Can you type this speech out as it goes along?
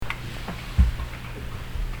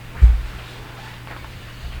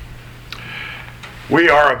We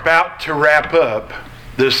are about to wrap up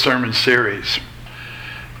this sermon series.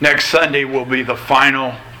 Next Sunday will be the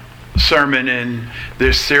final sermon in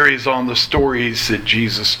this series on the stories that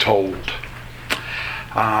Jesus told.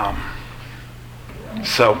 And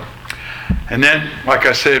then, like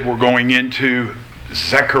I said, we're going into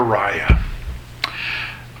Zechariah.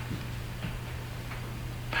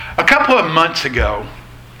 A couple of months ago,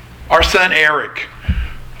 our son Eric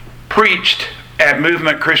preached at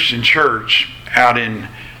Movement Christian Church out in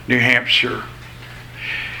New Hampshire.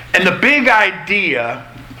 And the big idea,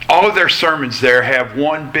 all of their sermons there have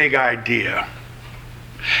one big idea.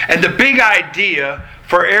 And the big idea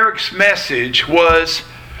for Eric's message was,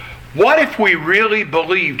 what if we really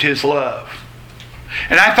believed his love?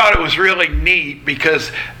 And I thought it was really neat because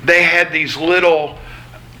they had these little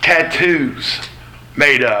tattoos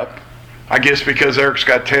made up. I guess because Eric's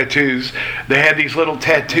got tattoos, they had these little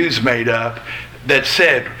tattoos made up that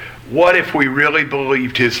said, what if we really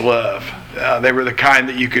believed his love? They were the kind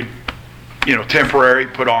that you could, temporarily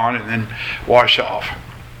put on and then wash off.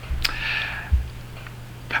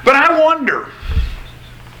 But I wonder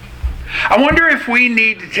if we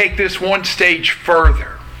need to take this one stage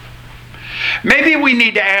further. Maybe we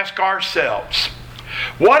need to ask ourselves,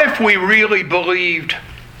 what if we really believed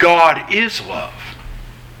God is love?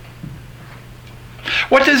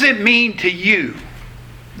 What does it mean to you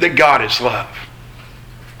that God is love?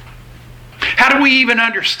 How do we even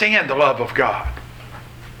understand the love of God?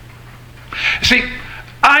 See,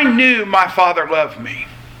 I knew my father loved me.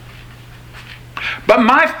 But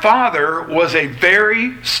my father was a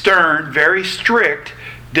very stern, very strict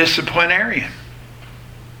disciplinarian.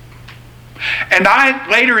 And I,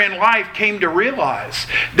 later in life, came to realize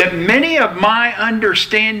that many of my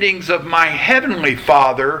understandings of my heavenly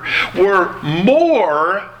Father were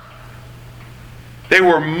more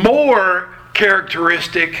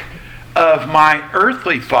characteristic of my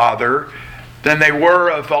earthly father than they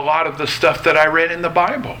were of a lot of the stuff that I read in the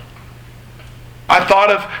Bible. I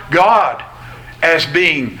thought of God as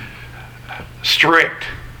being strict,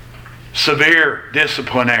 severe,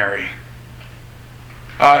 disciplinary.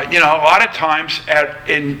 A lot of times,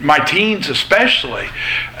 in my teens especially,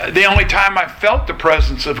 the only time I felt the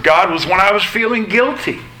presence of God was when I was feeling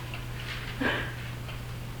guilty.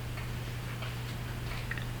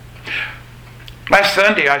 Last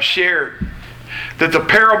Sunday I shared that the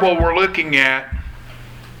parable we're looking at,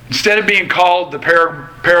 instead of being called the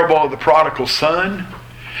parable of the prodigal son,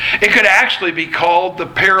 it could actually be called the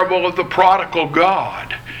parable of the prodigal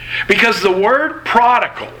God. Because the word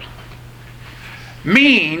prodigal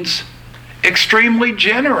means extremely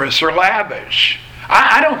generous or lavish.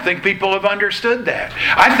 I don't think people have understood that.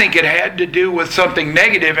 I think it had to do with something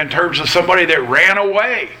negative in terms of somebody that ran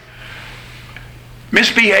away,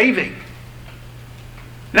 misbehaving.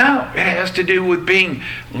 No, it has to do with being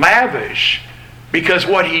lavish, because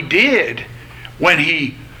what he did when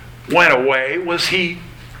he went away was he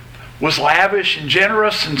was lavish and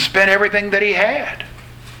generous and spent everything that he had.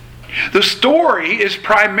 The story is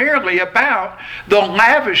primarily about the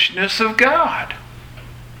lavishness of God.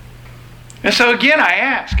 And so again I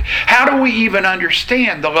ask, how do we even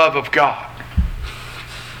understand the love of God?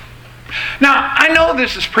 Now, I know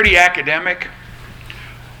this is pretty academic.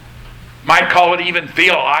 Might call it even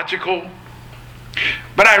theological.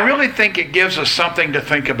 But I really think it gives us something to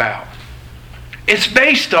think about. It's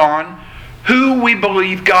based on who we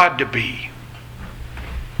believe God to be.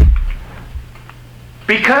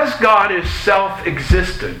 Because God is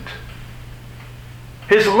self-existent,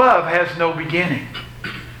 His love has no beginning.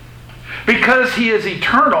 Because He is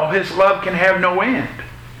eternal, His love can have no end.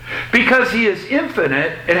 Because He is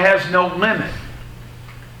infinite, it has no limit.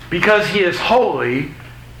 Because He is holy,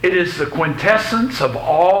 it is the quintessence of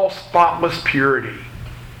all spotless purity.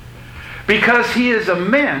 Because He is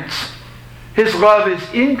immense, His love is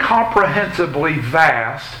incomprehensibly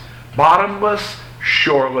vast, bottomless,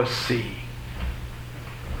 shoreless sea.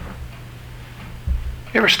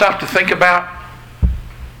 You ever stop to think about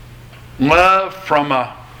love from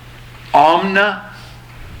a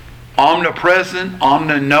omnipresent,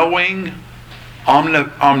 omni-knowing,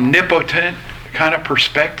 omnipotent kind of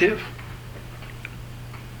perspective?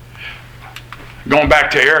 Going back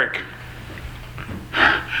to Eric,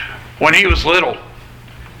 when he was little,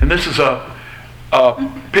 and this is a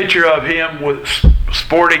picture of him with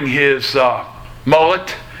sporting his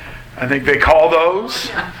mullet, I think they call those.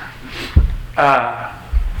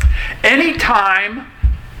 Anytime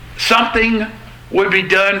something would be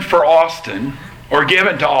done for Austin, or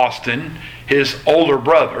given to Austin, his older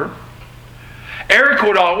brother, Eric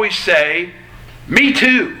would always say, "Me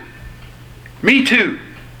too. Me too."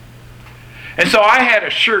 And so I had a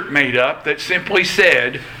shirt made up that simply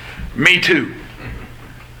said, "Me too,"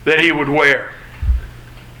 that he would wear.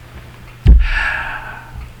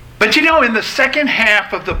 But you know, in the second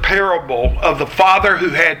half of the parable of the father who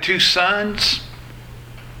had two sons,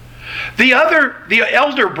 the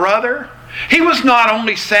elder brother, he was not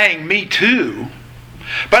only saying, "Me too,"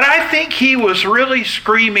 but I think he was really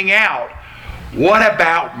screaming out, "What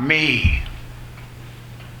about me?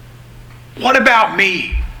 What about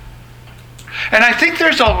me?" And I think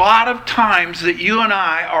there's a lot of times that you and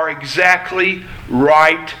I are exactly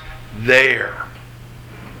right there.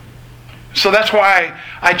 So that's why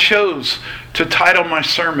I chose to title my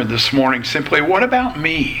sermon this morning simply, "What about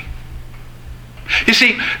me?" You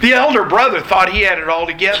see, the elder brother thought he had it all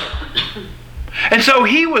together. And so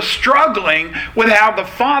he was struggling with how the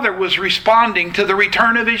father was responding to the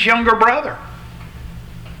return of his younger brother.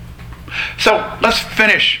 So let's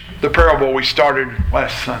finish the parable we started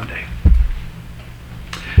last Sunday.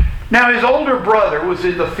 Now his older brother was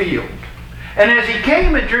in the field. And as he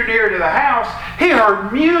came and drew near to the house, he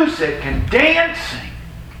heard music and dancing.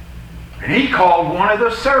 And he called one of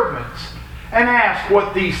the servants and asked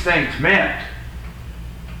what these things meant.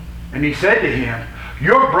 And he said to him,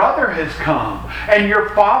 "Your brother has come, and your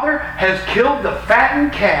father has killed the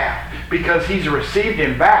fattened calf because he's received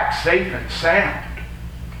him back safe and sound."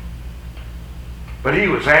 But he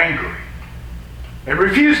was angry and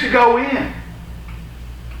refused to go in.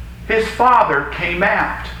 His father came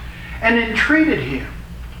out and entreated him.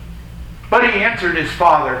 But he answered his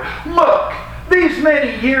father, "Look, these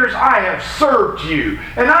many years I have served you,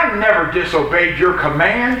 and I never disobeyed your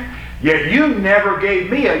command, yet you never gave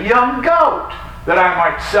me a young goat that I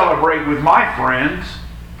might celebrate with my friends.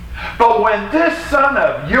 But when this son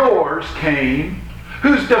of yours came,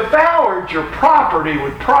 who's devoured your property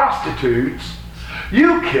with prostitutes,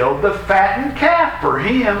 you killed the fattened calf for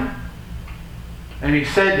him." And he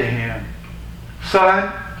said to him,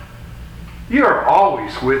 "Son, you are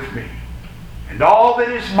always with me, and all that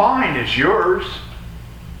is mine is yours.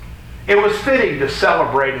 It was fitting to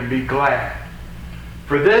celebrate and be glad.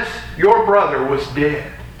 For this your brother was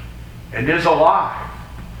dead, and is alive.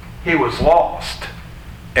 He was lost,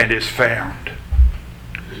 and is found."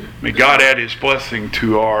 May God add His blessing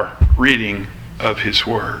to our reading of His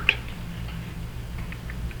Word.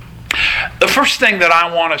 The first thing that I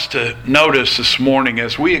want us to notice this morning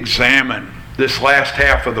as we examine this last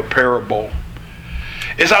half of the parable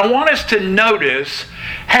is I want us to notice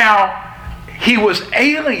how he was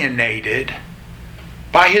alienated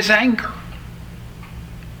by his anger.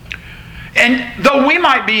 And though we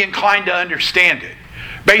might be inclined to understand it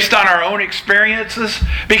based on our own experiences,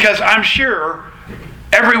 because I'm sure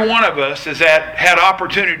every one of us has had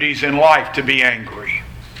opportunities in life to be angry.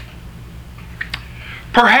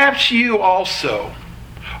 Perhaps you also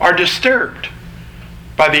are disturbed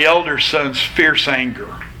by the elder son's fierce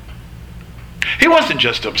anger. He wasn't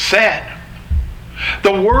just upset.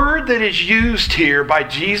 The word that is used here by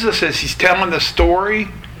Jesus as he's telling the story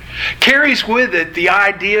carries with it the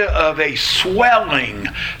idea of a swelling,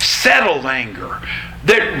 settled anger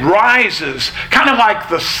that rises kind of like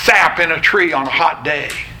the sap in a tree on a hot day.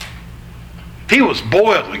 He was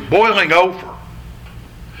boiling over.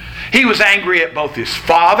 He was angry at both his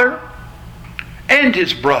father and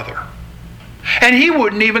his brother. And he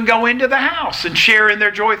wouldn't even go into the house and share in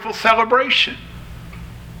their joyful celebration.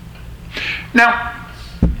 Now,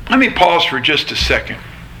 let me pause for just a second.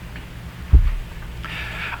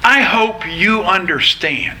 I hope you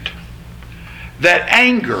understand that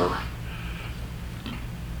anger,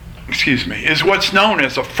 is what's known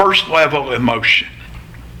as a first level emotion.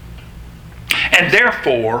 And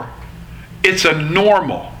therefore, it's a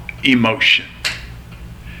normal emotion.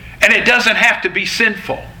 And it doesn't have to be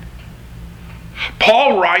sinful.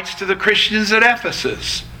 Paul writes to the Christians at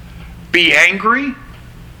Ephesus, "Be angry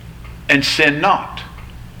and sin not."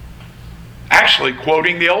 Actually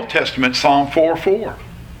quoting the Old Testament, Psalm 4:4.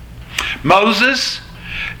 Moses,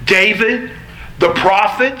 David, the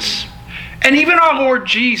prophets, and even our Lord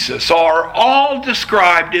Jesus are all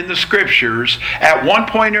described in the Scriptures at one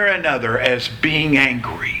point or another as being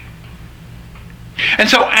angry. And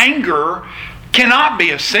so anger cannot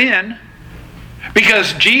be a sin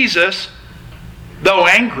because Jesus, though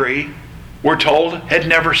angry, we're told, had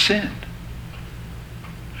never sinned.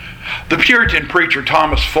 The Puritan preacher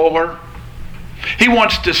Thomas Fuller, he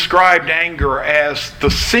once described anger as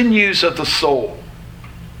the sinews of the soul.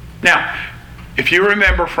 Now, if you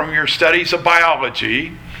remember from your studies of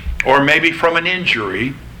biology, or maybe from an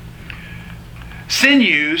injury,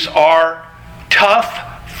 sinews are tough,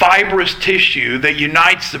 fibrous tissue that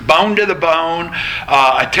unites the bone to the bone,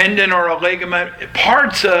 a tendon or a ligament,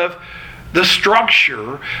 parts of the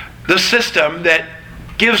structure, the system that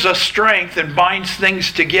gives us strength and binds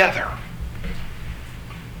things together.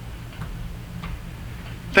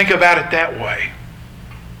 Think about it that way.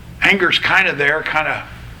 Anger's kind of there, kind of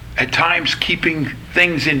at times keeping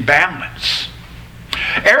things in balance.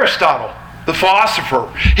 Aristotle, the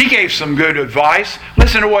philosopher, he gave some good advice.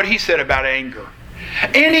 Listen to what he said about anger.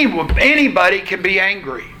 Anybody can be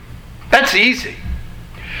angry. That's easy.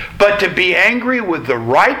 But to be angry with the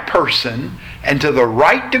right person and to the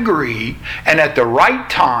right degree and at the right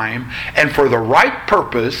time and for the right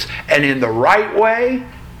purpose and in the right way,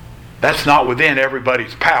 that's not within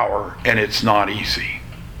everybody's power, and it's not easy.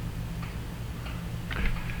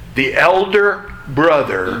 The elder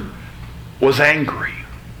brother was angry,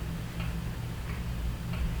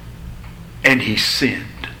 and he sinned.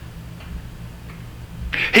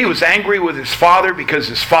 He was angry with his father because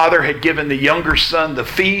his father had given the younger son the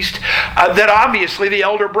feast that obviously the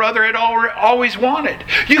elder brother had always wanted.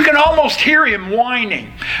 You can almost hear him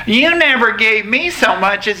whining. "You never gave me so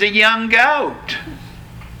much as a young goat."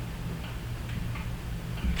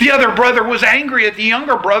 The other brother was angry at the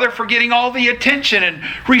younger brother for getting all the attention and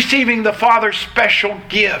receiving the father's special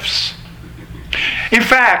gifts. In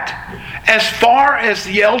fact, as far as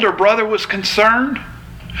the elder brother was concerned,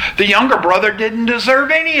 the younger brother didn't deserve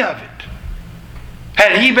any of it.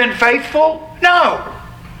 Had he been faithful? No.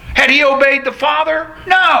 Had he obeyed the father?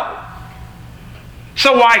 No.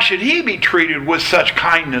 So why should he be treated with such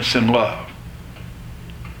kindness and love?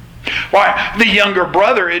 Why, the younger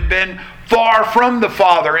brother had been far from the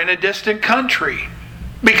father in a distant country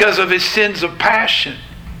because of his sins of passion.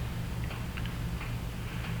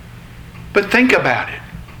 But think about it.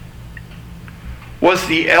 Was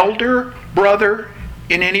the elder brother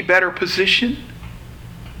in any better position?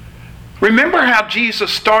 Remember how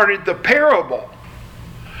Jesus started the parable.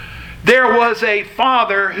 There was a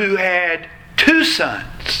father who had 2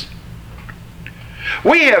 sons.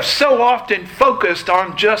 We have so often focused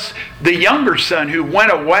on just the younger son who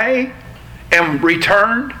went away and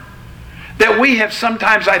returned that we have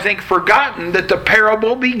sometimes, I think, forgotten that the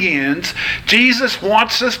parable begins. Jesus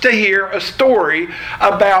wants us to hear a story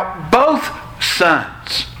about both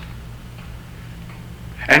sons.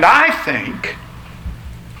 And I think,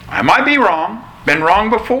 I might be wrong, been wrong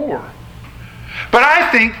before, but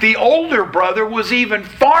I think the older brother was even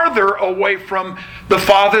farther away from the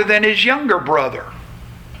father than his younger brother,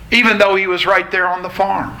 even though he was right there on the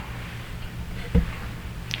farm.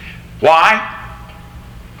 Why?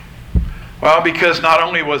 Well, because not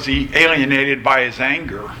only was he alienated by his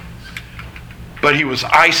anger, but he was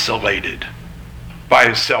isolated by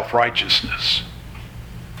his self-righteousness.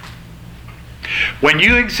 When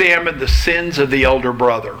you examine the sins of the elder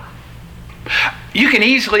brother, you can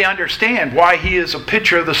easily understand why he is a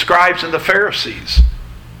picture of the scribes and the Pharisees.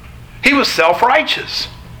 He was self-righteous.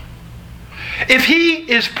 If he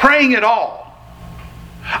is praying at all,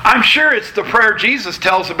 I'm sure it's the prayer Jesus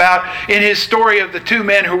tells about in his story of the 2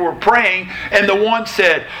 men who were praying, and the one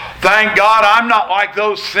said, "Thank God I'm not like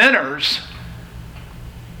those sinners."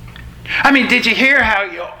 I mean, did you hear how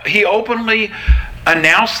he openly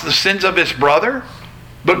announced the sins of his brother,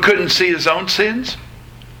 but couldn't see his own sins?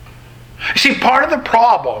 You see, part of the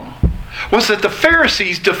problem was that the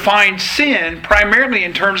Pharisees defined sin primarily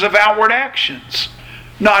in terms of outward actions,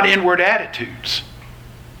 not inward attitudes.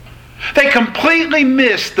 They completely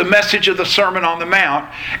missed the message of the Sermon on the Mount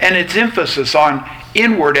and its emphasis on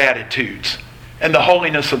inward attitudes and the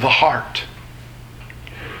holiness of the heart.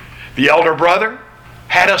 The elder brother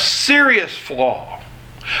had a serious flaw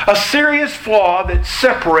that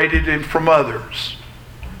separated him from others: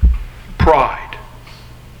 pride.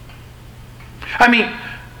 I mean,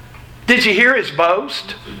 did you hear his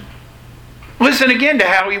boast? Listen again to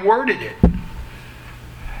how he worded it.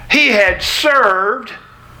 He had served,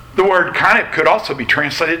 the word kind of could also be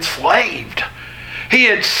translated slaved. He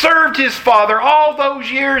had served his father all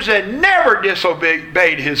those years and never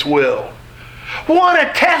disobeyed his will. What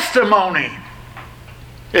a testimony,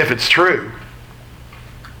 if it's true.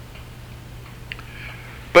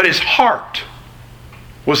 But his heart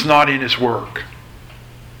was not in his work.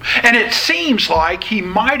 And it seems like he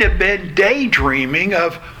might have been daydreaming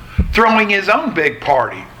of throwing his own big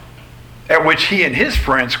party at which he and his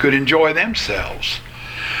friends could enjoy themselves.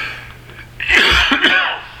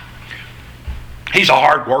 He's a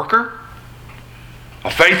hard worker, a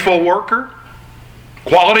faithful worker,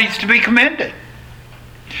 qualities to be commended.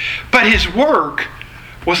 But his work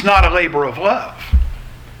was not a labor of love,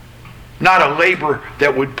 not a labor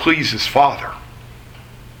that would please his father.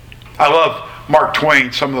 I love Mark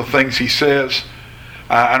Twain, some of the things he says.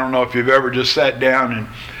 I don't know if you've ever just sat down and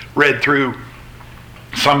read through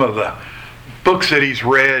some of the books that he's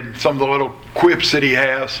read, some of the little quips that he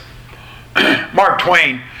has. Mark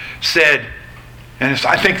Twain said, and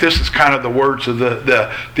I think this is kind of the words of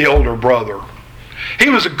the older brother. He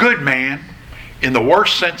was a good man in the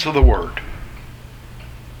worst sense of the word.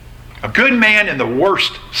 A good man in the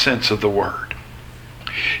worst sense of the word.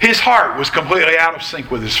 His heart was completely out of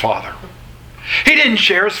sync with his father. He didn't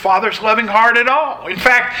share his father's loving heart at all. In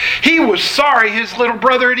fact, he was sorry his little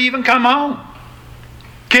brother had even come home.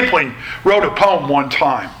 Kipling wrote a poem one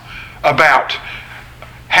time about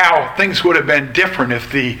how things would have been different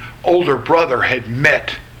if the older brother had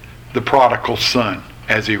met the prodigal son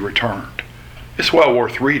as he returned. It's well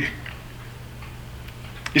worth reading.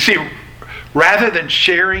 You see, rather than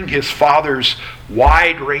sharing his father's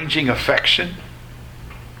wide-ranging affection,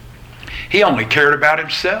 he only cared about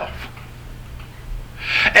himself.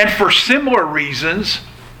 And for similar reasons,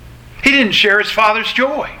 he didn't share his father's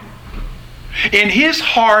joy. In his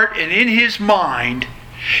heart and in his mind,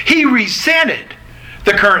 he resented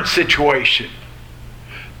the current situation.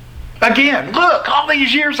 Again, look, all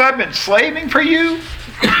these years I've been slaving for you.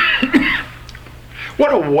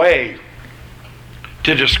 What a way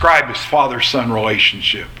to describe his father-son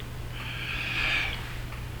relationship.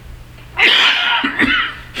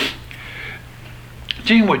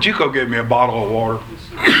 Gene, would you go get me a bottle of water?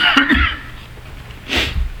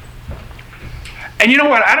 And you know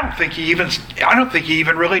what? I don't think he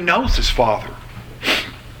even really knows his father.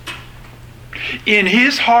 In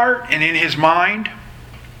his heart and in his mind,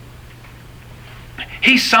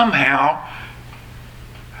 he somehow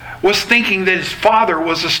was thinking that his father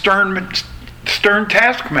was a stern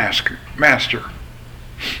taskmaster.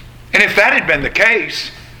 And if that had been the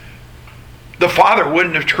case, the father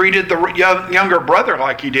wouldn't have treated the younger brother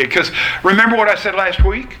like he did. Because remember what I said last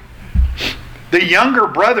week? The younger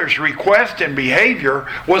brother's request and behavior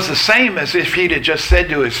was the same as if he'd have just said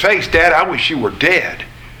to his face, "Dad, I wish you were dead.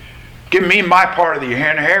 Give me my part of the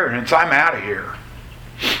inheritance. I'm out of here."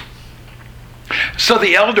 So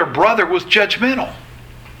the elder brother was judgmental,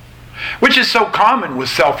 which is so common with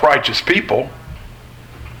self-righteous people.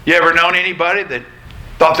 You ever known anybody that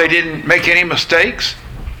thought they didn't make any mistakes?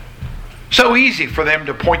 So easy for them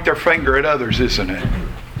to point their finger at others, isn't it?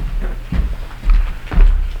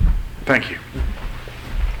 Thank you.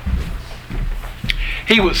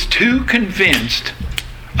 He was too convinced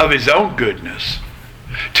of his own goodness,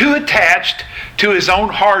 too attached to his own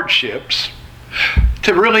hardships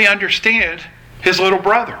to really understand his little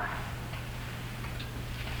brother.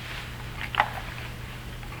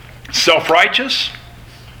 Self-righteous,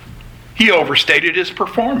 he overstated his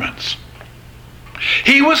performance.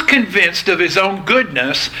 He was convinced of his own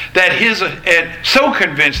goodness and so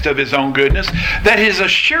convinced of his own goodness that his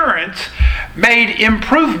assurance made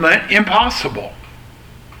improvement impossible.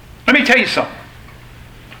 Let me tell you something.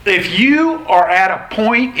 If you are at a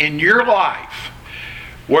point in your life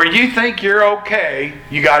where you think you're okay,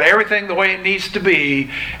 you got everything the way it needs to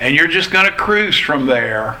be, and you're just going to cruise from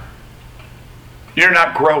there, you're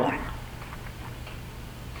not growing.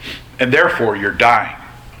 And therefore you're dying.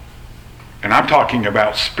 And I'm talking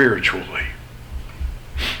about spiritually.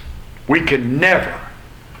 We can never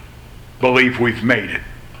believe we've made it.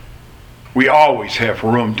 We always have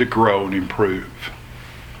room to grow and improve.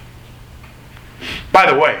 By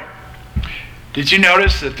the way, did you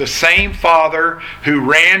notice that the same father who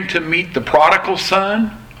ran to meet the prodigal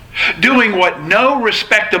son, doing what no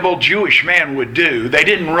respectable Jewish man would do, they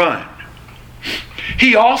didn't run.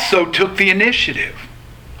 He also took the initiative.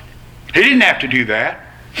 He didn't have to do that.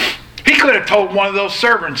 He could have told one of those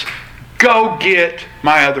servants, "Go get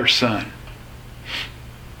my other son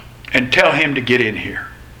and tell him to get in here."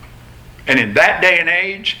 And in that day and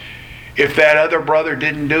age, if that other brother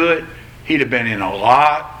didn't do it, he'd have been in a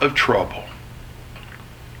lot of trouble.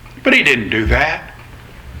 But he didn't do that.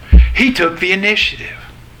 He took the initiative.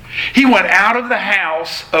 He went out of the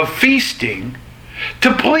house of feasting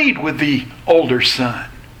to plead with the older son.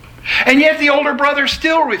 And yet the older brother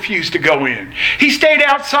still refused to go in. He stayed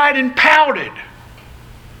outside and pouted.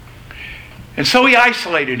 And so he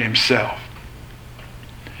isolated himself.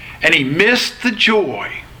 And he missed the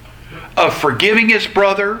joy of forgiving his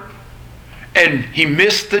brother, and he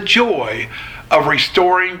missed the joy of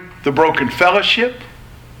restoring the broken fellowship.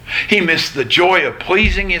 He missed the joy of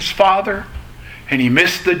pleasing his father, and he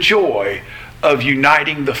missed the joy of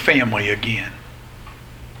uniting the family again.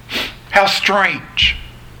 How strange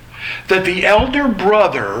that the elder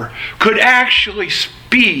brother could actually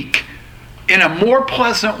speak in a more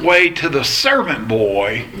pleasant way to the servant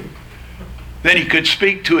boy than he could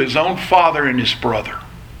speak to his own father and his brother.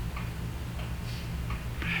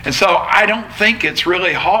 And so I don't think it's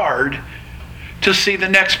really hard to see the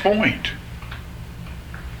next point.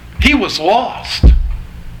 He was lost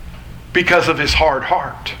because of his hard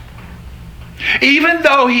heart. Even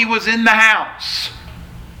though he was in the house,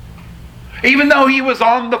 even though he was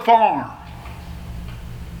on the farm,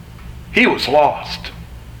 he was lost.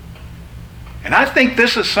 And I think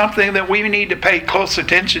this is something that we need to pay close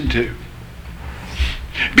attention to.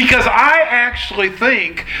 Because I actually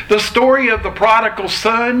think the story of the prodigal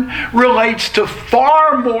son relates to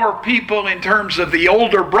far more people in terms of the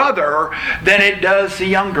older brother than it does the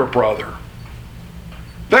younger brother.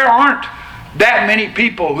 There aren't that many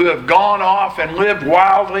people who have gone off and lived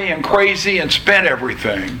wildly and crazy and spent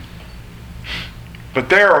everything. But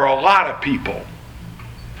there are a lot of people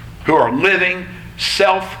who are living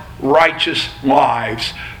self-righteous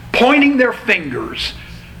lives, pointing their fingers,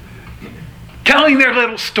 telling their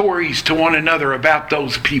little stories to one another about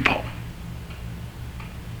those people,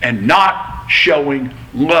 and not showing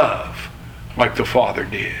love like the Father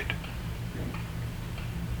did.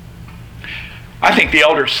 I think the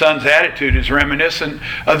elder son's attitude is reminiscent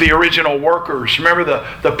of the original workers. Remember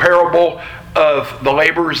the parable of the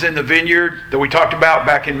laborers in the vineyard that we talked about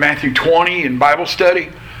back in Matthew 20 in Bible study?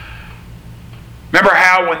 Remember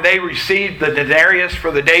how when they received the denarius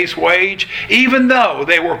for the day's wage, even though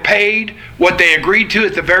they were paid what they agreed to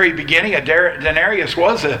at the very beginning, a denarius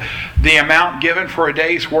was the amount given for a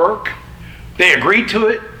day's work, they agreed to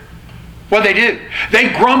it. What did they do? They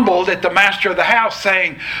grumbled at the master of the house,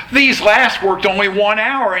 saying, "These last worked only 1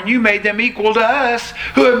 hour, and you made them equal to us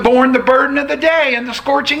who have borne the burden of the day and the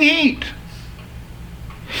scorching heat."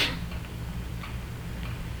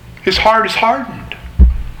 His heart is hardened.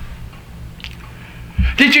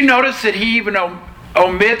 Did you notice that he even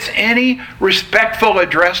omits any respectful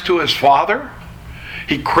address to his father?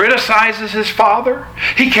 He criticizes his father.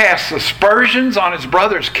 He casts aspersions on his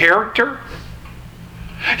brother's character.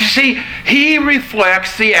 You see, he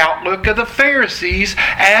reflects the outlook of the Pharisees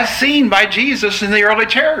as seen by Jesus in the early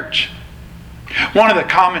church. One of the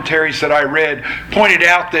commentaries that I read pointed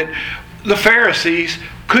out that the Pharisees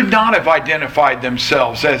could not have identified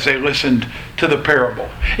themselves as they listened to the parable.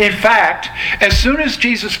 In fact, as soon as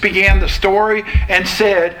Jesus began the story and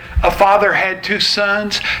said a father had 2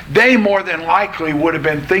 sons, they more than likely would have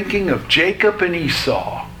been thinking of Jacob and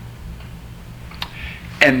Esau.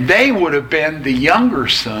 And they would have been the younger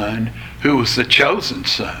son who was the chosen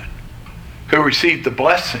son, who received the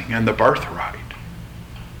blessing and the birthright.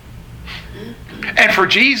 And for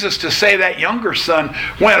Jesus to say that younger son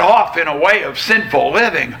went off in a way of sinful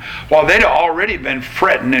living, while they'd already been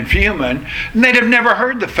fretting and fuming, and they'd have never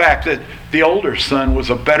heard the fact that the older son was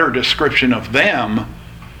a better description of them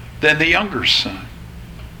than the younger son.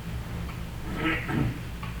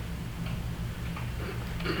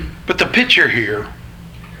 But the picture here,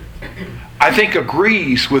 I think,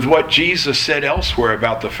 agrees with what Jesus said elsewhere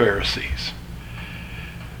about the Pharisees.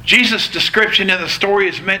 Jesus' description in the story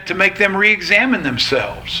is meant to make them re-examine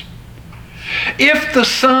themselves. If the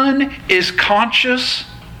son is conscious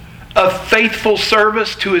of faithful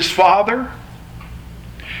service to his father,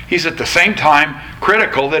 he's at the same time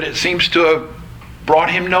critical that it seems to have brought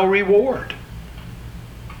him no reward.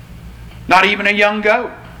 Not even a young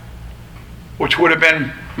goat, which would have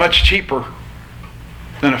been much cheaper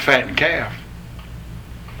than a fattened calf.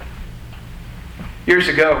 Years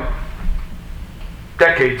ago,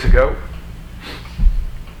 decades ago,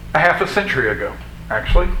 a half a century ago,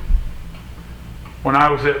 actually, when I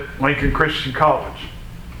was at Lincoln Christian College.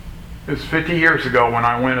 It was 50 years ago when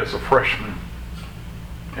I went as a freshman.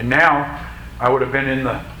 And now, I would have been in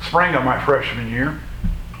the spring of my freshman year.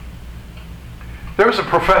 There was a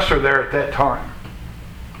professor there at that time.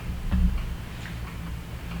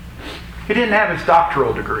 He didn't have his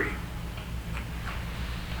doctoral degree.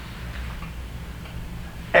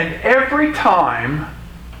 And every time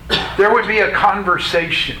there would be a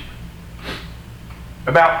conversation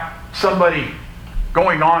about somebody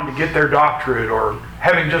going on to get their doctorate, or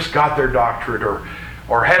having just got their doctorate,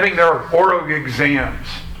 or having their oral exams,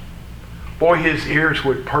 boy, his ears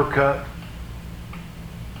would perk up.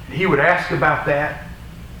 He would ask about that,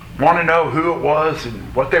 want to know who it was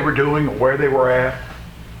and what they were doing and where they were at.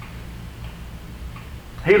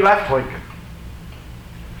 He left Lincoln.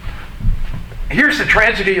 Here's the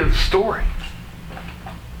tragedy of the story.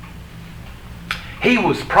 He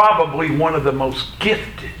was probably one of the most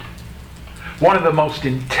gifted, one of the most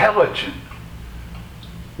intelligent,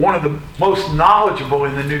 one of the most knowledgeable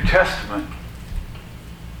in the New Testament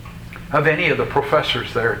of any of the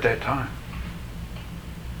professors there at that time.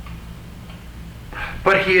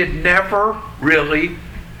 But he had never really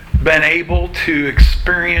been able to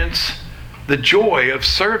experience the joy of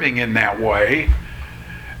serving in that way,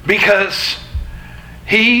 because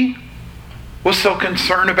he was so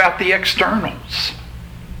concerned about the externals.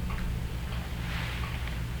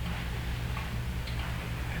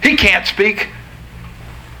 He can't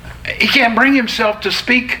bring himself to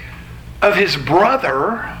speak of his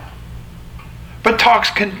brother, but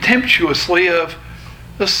talks contemptuously of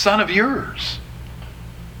the son of yours.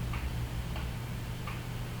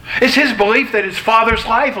 It's his belief that his father's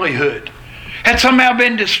livelihood had somehow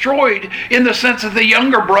been destroyed, in the sense that the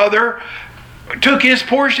younger brother took his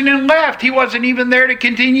portion and left. He wasn't even there to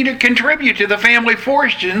continue to contribute to the family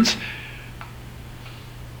fortunes.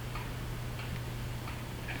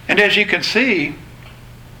 And as you can see,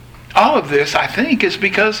 all of this, I think, is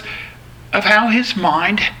because of how his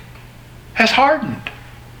mind has hardened.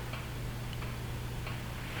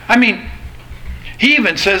 I mean, he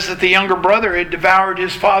even says that the younger brother had devoured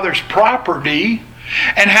his father's property.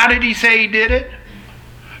 And how did he say he did it?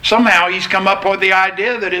 Somehow he's come up with the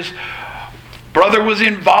idea that his brother was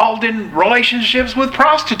involved in relationships with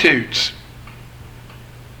prostitutes.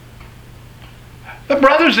 The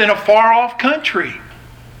brother's in a far-off country.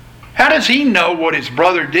 How does he know what his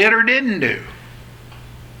brother did or didn't do?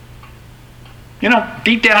 You know,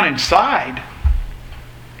 deep down inside,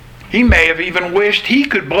 he may have even wished he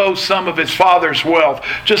could blow some of his father's wealth,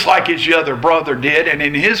 just like his other brother did, and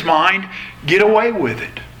in his mind, get away with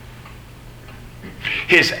it.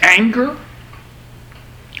 His anger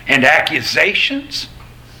and accusations,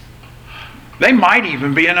 they might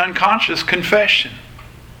even be an unconscious confession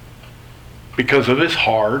because of his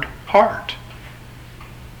hard heart.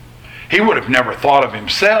 He would have never thought of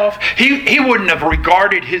himself. He wouldn't have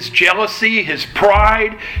regarded his jealousy, his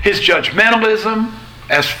pride, his judgmentalism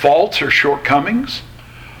as faults or shortcomings.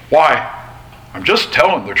 Why, I'm just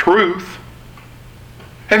telling the truth.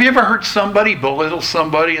 Have you ever heard somebody belittle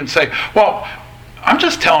somebody and say, well, I'm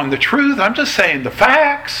just telling the truth. I'm just saying the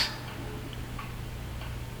facts.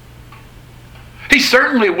 He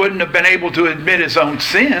certainly wouldn't have been able to admit his own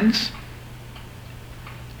sins.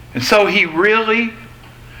 And so he really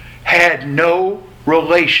had no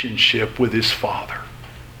relationship with his father.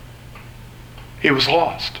 He was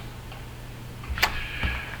lost.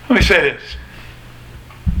 Let me say this.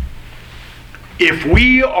 If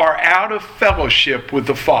we are out of fellowship with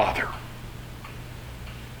the Father,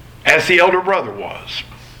 as the elder brother was,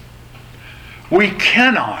 we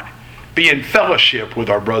cannot be in fellowship with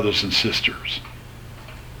our brothers and sisters.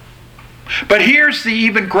 But here's the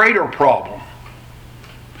even greater problem.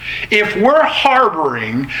 If we're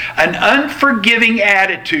harboring an unforgiving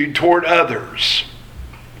attitude toward others,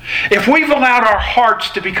 if we've allowed our hearts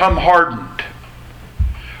to become hardened,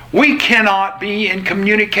 we cannot be in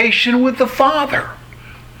communication with the Father.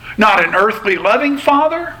 Not an earthly loving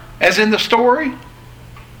Father, as in the story,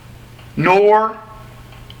 nor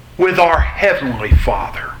with our Heavenly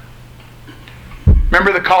Father.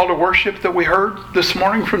 Remember the call to worship that we heard this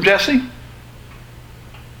morning from Jesse?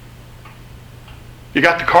 You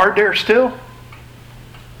got the card there still?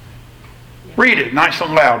 Read it nice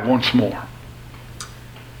and loud once more.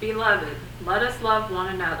 Beloved, let us love one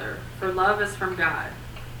another, for love is from God.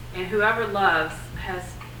 And whoever loves has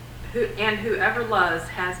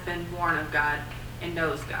been born of God and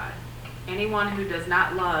knows God. Anyone who does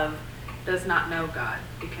not love does not know God,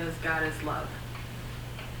 because God is love.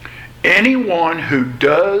 Anyone who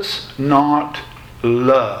does not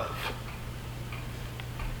love.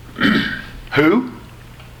 Who?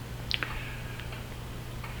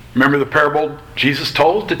 Remember the parable Jesus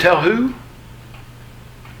told to tell who?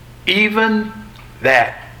 Even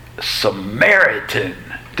that Samaritan,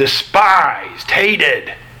 despised,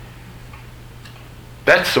 hated.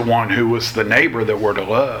 That's the one who was the neighbor that we're to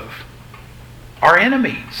love. Our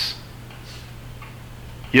enemies.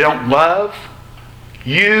 You don't love,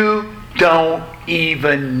 you don't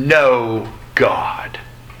even know God.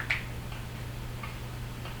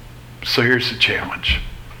 So here's the challenge.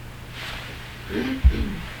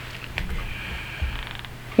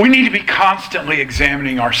 We need to be constantly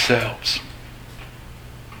examining ourselves.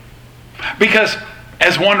 Because,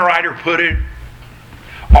 as one writer put it,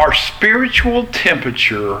 our spiritual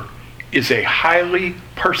temperature is a highly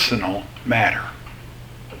personal matter.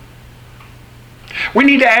 We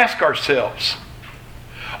need to ask ourselves,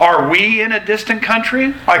 are we in a distant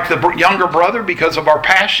country like the younger brother because of our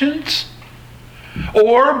passions?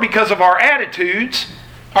 Or because of our attitudes,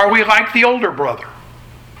 are we like the older brother?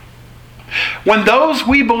 When those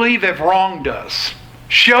we believe have wronged us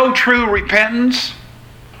show true repentance,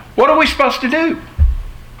 what are we supposed to do?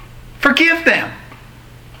 Forgive them.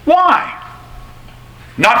 Why?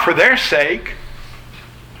 Not for their sake.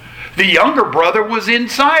 The younger brother was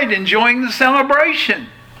inside enjoying the celebration.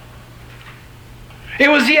 It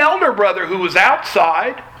was the elder brother who was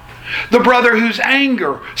outside, The brother whose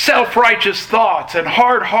anger, self-righteous thoughts, and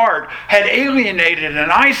hard heart had alienated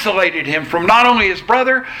and isolated him from not only his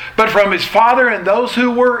brother, but from his father and those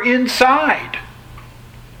who were inside.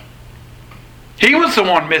 He was the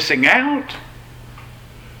one missing out.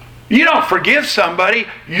 You don't forgive somebody,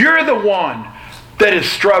 you're the one that is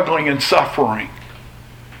struggling and suffering.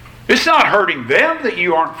 It's not hurting them that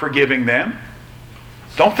you aren't forgiving them.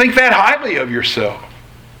 Don't think that highly of yourself.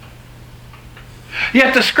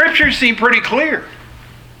 Yet the scriptures seem pretty clear.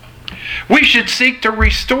 We should seek to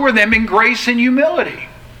restore them in grace and humility.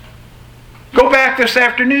 Go back this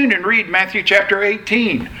afternoon and read Matthew chapter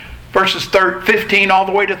 18, verses 15 all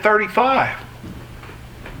the way to 35.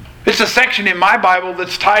 It's a section in my Bible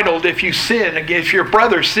that's titled, If Your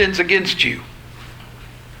Brother Sins Against You.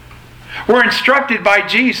 We're instructed by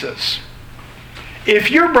Jesus.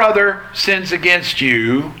 If your brother sins against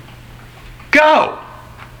you, go.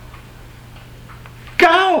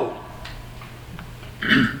 Go.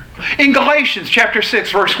 In Galatians chapter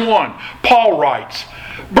 6, verse 1, Paul writes,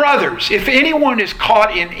 Brothers, if anyone is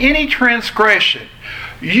caught in any transgression,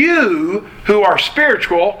 you who are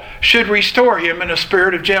spiritual should restore him in a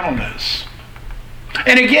spirit of gentleness.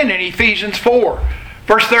 And again in Ephesians 4,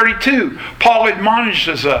 verse 32, Paul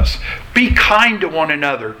admonishes us, be kind to one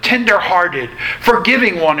another, tender-hearted,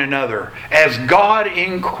 forgiving one another, as God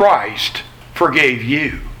in Christ forgave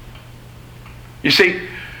you. You see,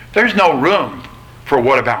 there's no room for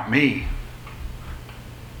what about me.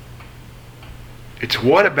 It's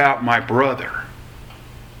what about my brother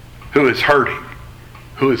who is hurting,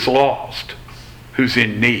 who is lost, who's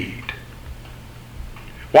in need.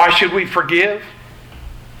 Why should we forgive?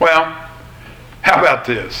 Well, how about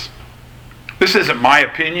this? This isn't my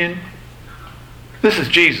opinion. This is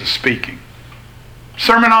Jesus speaking.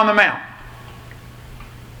 Sermon on the Mount.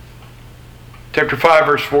 Chapter 5,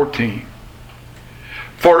 verse 14.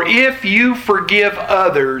 For if you forgive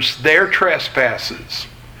others their trespasses,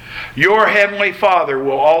 your heavenly Father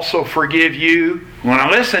will also forgive you.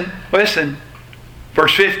 Now listen.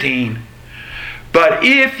 Verse 15. But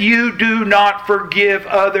if you do not forgive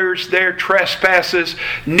others their trespasses,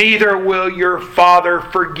 neither will your Father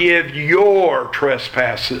forgive your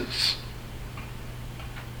trespasses.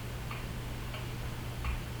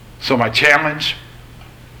 So my challenge,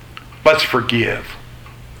 let's forgive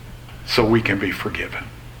so we can be forgiven.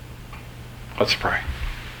 Let's pray.